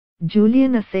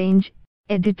Julian Assange,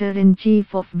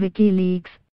 editor-in-chief of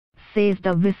WikiLeaks, says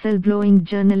the whistleblowing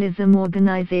journalism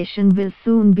organization will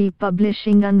soon be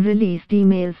publishing unreleased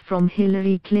emails from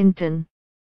Hillary Clinton.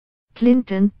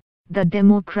 Clinton, the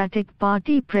Democratic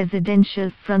Party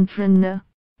presidential frontrunner,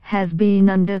 has been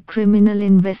under criminal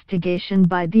investigation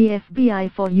by the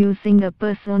FBI for using a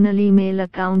personal email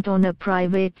account on a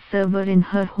private server in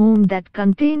her home that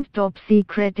contained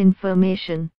top-secret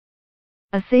information.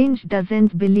 Assange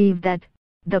doesn't believe that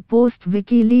the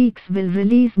post-WikiLeaks will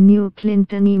release new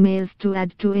Clinton emails to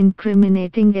add to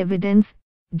incriminating evidence,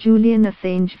 Julian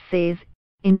Assange says,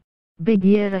 in Big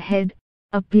Year Ahead,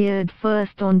 appeared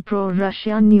first on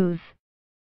pro-Russia news.